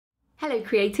Hello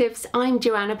creatives, I'm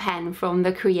Penn from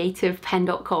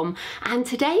thecreativepenn.com, and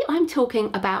today I'm talking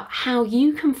about how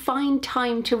you can find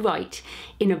time to write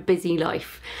in a busy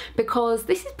life, because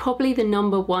this is probably the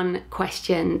 #1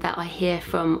 question that I hear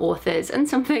from authors, and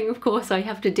something of course I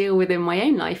have to deal with in my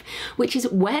own life, which is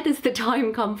where does the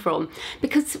time come from?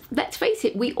 Because let's face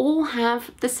it, we all have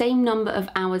the same number of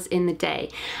hours in the day,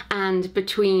 and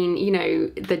between,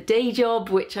 the day job,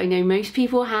 which I know most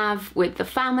people have, with the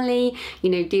family,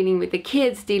 dealing with the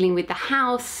kids, dealing with the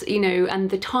house, and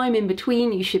the time in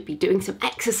between, you should be doing some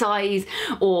exercise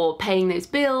or paying those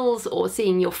bills or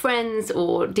seeing your friends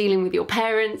or dealing with your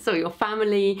parents or your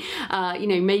family,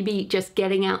 maybe just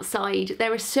getting outside.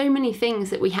 There are so many things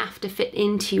that we have to fit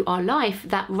into our life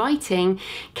that writing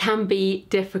can be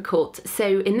difficult.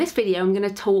 So in this video, I'm going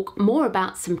to talk more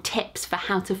about some tips for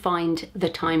how to find the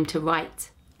time to write.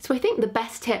 So I think the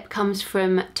best tip comes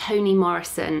from Toni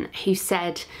Morrison, who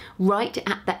said, "Write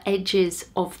at the edges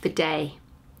of the day."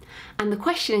 And the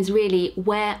question is really,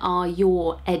 where are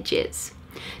your edges?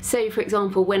 So for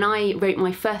example, when I wrote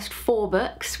my first 4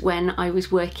 books, when I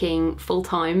was working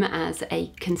full-time as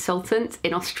a consultant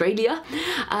in Australia,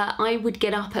 I would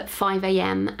get up at 5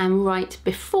 AM and write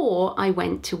before I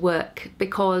went to work,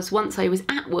 because once I was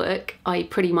at work, I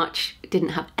pretty much didn't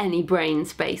have any brain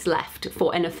space left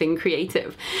for anything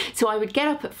creative. So I would get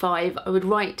up at 5, I would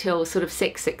write till sort of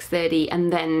 6:30,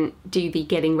 and then do the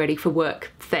getting ready for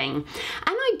work thing.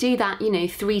 And I do that,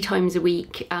 3 times a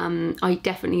week. I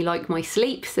definitely like my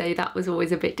sleep, so that was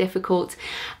always a bit difficult.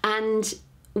 And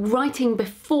writing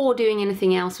before doing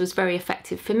anything else was very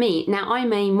effective for me. Now,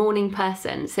 I'm a morning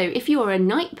person, so if you're a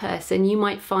night person, you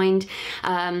might find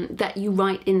that you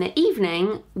write in the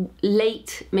evening,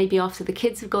 late, maybe after the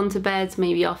kids have gone to bed,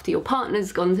 maybe after your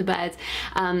partner's gone to bed.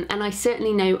 And I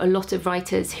certainly know a lot of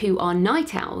writers who are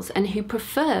night owls and who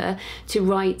prefer to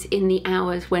write in the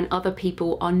hours when other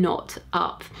people are not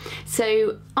up.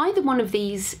 So either one of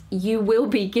these, you will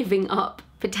be giving up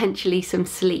potentially some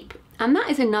sleep. And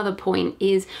that is another point,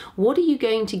 is what are you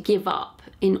going to give up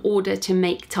in order to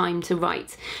make time to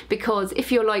write? Because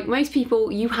if you're like most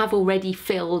people, you have already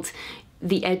filled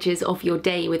the edges of your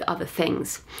day with other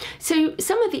things. So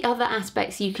some of the other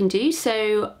aspects you can do.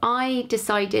 So I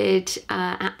decided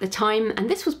at the time, and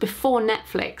this was before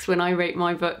Netflix when I wrote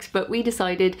my books, but we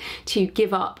decided to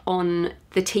give up on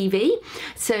the TV.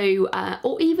 So,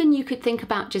 or even you could think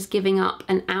about just giving up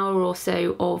an hour or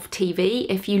so of TV.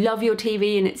 If you love your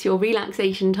TV and it's your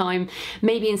relaxation time,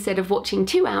 maybe instead of watching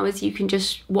 2 hours, you can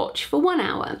just watch for 1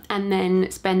 hour and then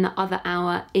spend the other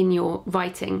hour in your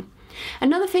writing.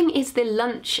 Another thing is the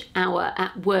lunch hour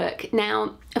at work.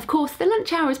 Now, of course, the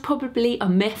lunch hour is probably a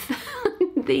myth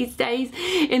these days,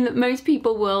 in that most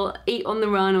people will eat on the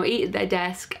run or eat at their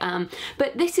desk.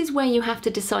 But this is where you have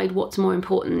to decide what's more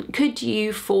important. Could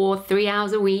you, for 3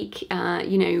 hours a week,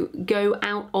 go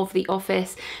out of the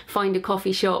office, find a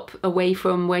coffee shop away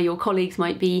from where your colleagues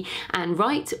might be and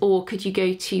write? Or could you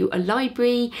go to a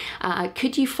library?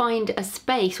 Could you find a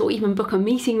space or even book a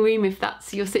meeting room if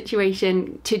that's your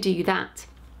situation to do that?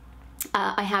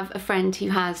 I have a friend who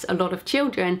has a lot of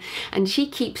children, and she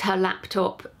keeps her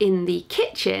laptop in the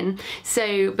kitchen,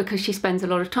 so because she spends a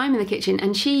lot of time in the kitchen,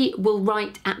 and she will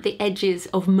write at the edges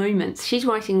of moments. She's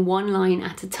writing 1 line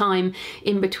at a time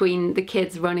in between the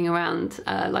kids running around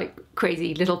like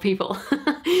crazy little people.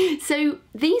 So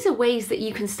these are ways that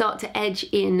you can start to edge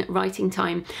in writing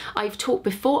time. I've talked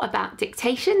before about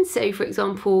dictation. So for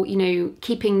example,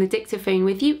 keeping the dictaphone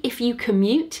with you. If you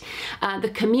commute, the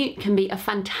commute can be a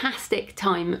fantastic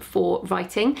time for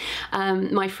writing.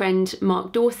 My friend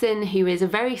Mark Dawson, who is a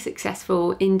very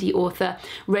successful indie author,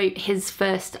 wrote his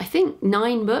first, I think,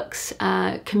 9 books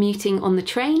commuting on the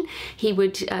train. He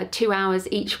would 2 hours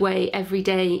each way every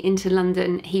day into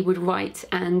London, he would write,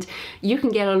 and you can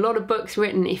get a lot of books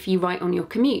written if you write on your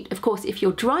commute. Of course, if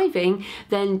you're driving,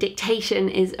 then dictation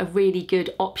is a really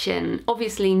good option.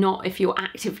 Obviously not if you're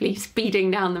actively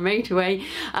speeding down the motorway,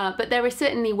 but there are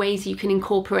certainly ways you can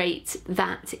incorporate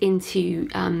that into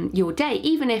your day.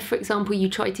 Even if, for example, you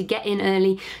try to get in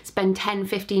early, spend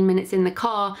 10-15 minutes in the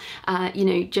car,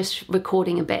 just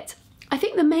recording a bit. I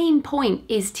think the main point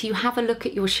is to have a look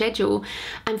at your schedule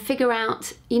and figure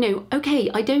out, okay,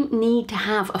 I don't need to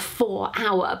have a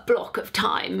 4-hour block of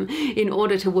time in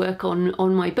order to work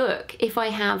on my book. If I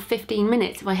have 15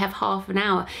 minutes, if I have half an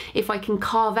hour, if I can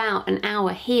carve out an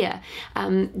hour here,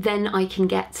 then I can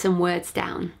get some words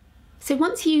down. So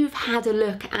once you've had a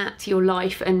look at your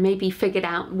life and maybe figured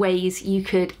out ways you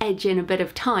could edge in a bit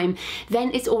of time,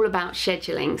 then it's all about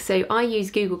scheduling. So I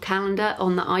use Google Calendar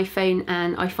on the iPhone,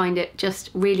 and I find it just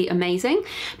really amazing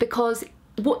because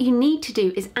what you need to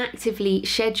do is actively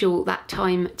schedule that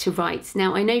time to write.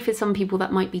 Now, I know for some people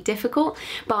that might be difficult,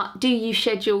 but do you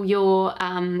schedule your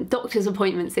doctor's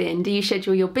appointments in? Do you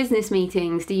schedule your business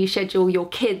meetings? Do you schedule your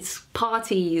kids'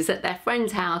 parties at their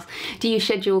friend's house? Do you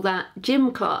schedule that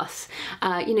gym class?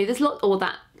 You know, there's or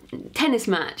that tennis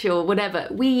match or whatever.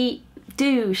 We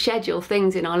do schedule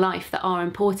things in our life that are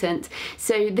important.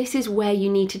 So this is where you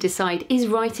need to decide, is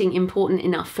writing important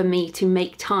enough for me to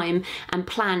make time and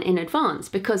plan in advance?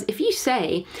 Because if you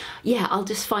say, yeah, I'll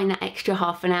just find that extra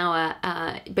half an hour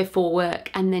before work,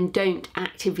 and then don't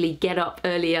actively get up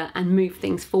earlier and move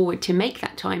things forward to make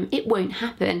that time, it won't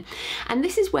happen. And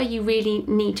this is where you really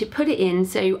need to put it in.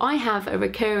 So I have a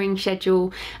recurring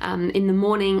schedule. In the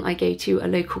morning I go to a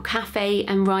local cafe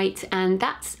and write, and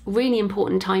that's really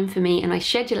important time for me, and I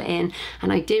schedule it in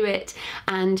and I do it.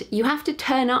 And you have to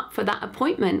turn up for that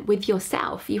appointment with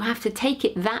yourself. You have to take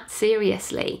it that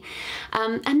seriously.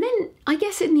 And then I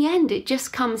guess in the end it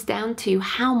just comes down to,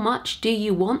 how much do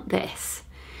you want this?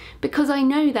 Because I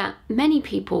know that many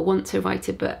people want to write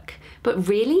a book, but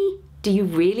really, do you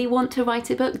really want to write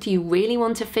a book? Do you really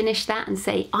want to finish that and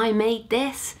say, I made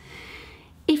this?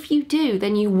 If you do,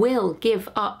 then you will give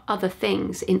up other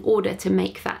things in order to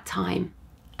make that time.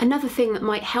 Another thing that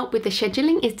might help with the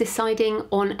scheduling is deciding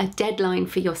on a deadline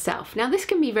for yourself. Now, this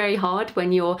can be very hard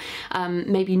when you're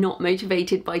maybe not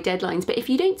motivated by deadlines, but if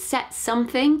you don't set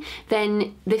something,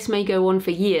 then this may go on for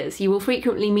years. You will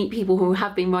frequently meet people who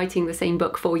have been writing the same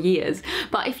book for years.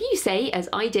 But if you say, as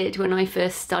I did when I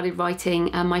first started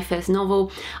writing my first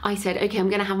novel, I said, okay, I'm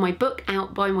going to have my book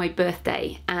out by my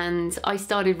birthday. And I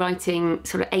started writing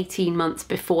sort of 18 months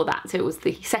before that, so it was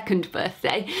the second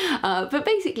birthday. But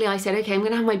basically I said, okay, I'm going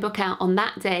to have my book out on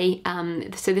that day.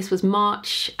 So this was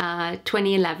March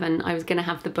 2011. I was going to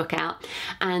have the book out,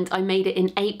 and I made it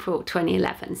in April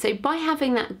 2011. So by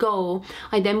having that goal,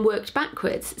 I then worked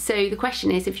backwards. So the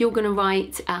question is, if you're going to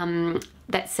write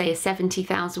let's say a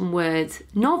 70,000 words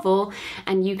novel,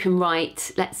 and you can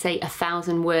write, let's say,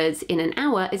 1,000 words in an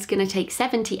hour, it's going to take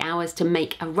 70 hours to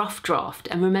make a rough draft.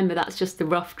 And remember, that's just the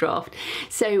rough draft.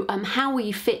 So how will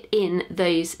you fit in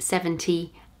those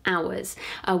 70 hours?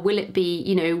 Will it be,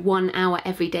 1 hour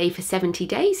every day for 70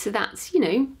 days? So that's,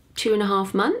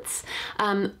 2.5 months,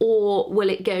 or will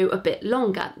it go a bit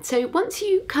longer? So once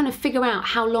you kind of figure out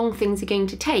how long things are going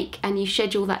to take and you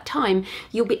schedule that time,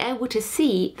 you'll be able to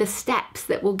see the steps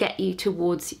that will get you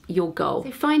towards your goal.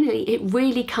 So finally, it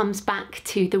really comes back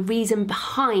to the reason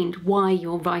behind why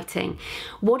you're writing.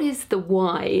 What is the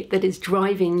why that is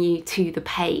driving you to the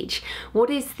page? What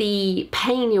is the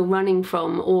pain you're running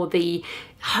from, or the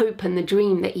hope and the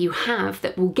dream that you have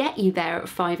that will get you there at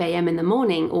 5 a.m. in the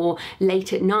morning, or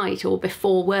late at night, or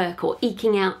before work, or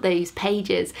eking out those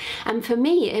pages? And for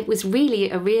me, it was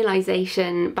really a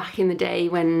realization back in the day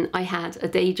when I had a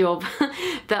day job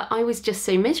that I was just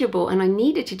so miserable and I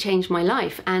needed to change my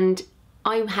life. And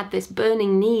I had this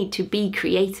burning need to be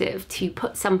creative, to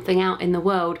put something out in the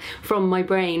world from my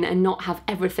brain and not have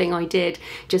everything I did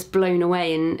just blown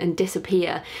away and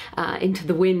disappear into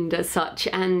the wind as such.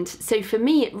 And so for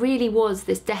me, it really was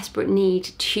this desperate need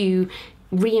to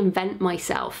reinvent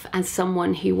myself as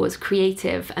someone who was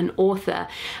creative, an author,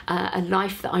 a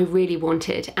life that I really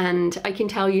wanted. And I can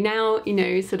tell you now,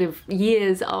 sort of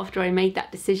years after I made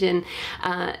that decision,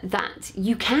 that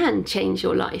you can change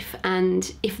your life.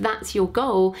 And if that's your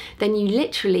goal, then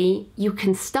you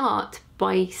can start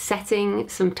by setting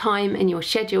some time in your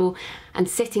schedule and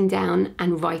sitting down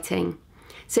and writing.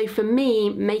 So for me,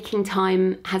 making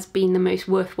time has been the most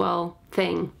worthwhile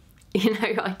thing.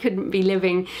 I couldn't be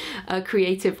living a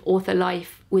creative author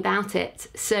life without it.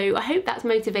 So I hope that's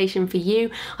motivation for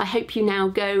you. I hope you now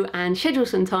go and schedule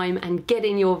some time and get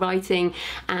in your writing.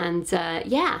 And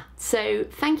so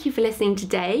thank you for listening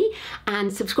today,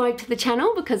 and subscribe to the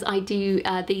channel because I do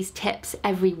these tips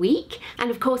every week.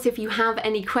 And of course, if you have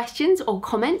any questions or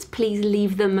comments, please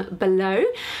leave them below.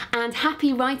 And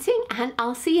happy writing, and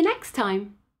I'll see you next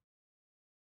time.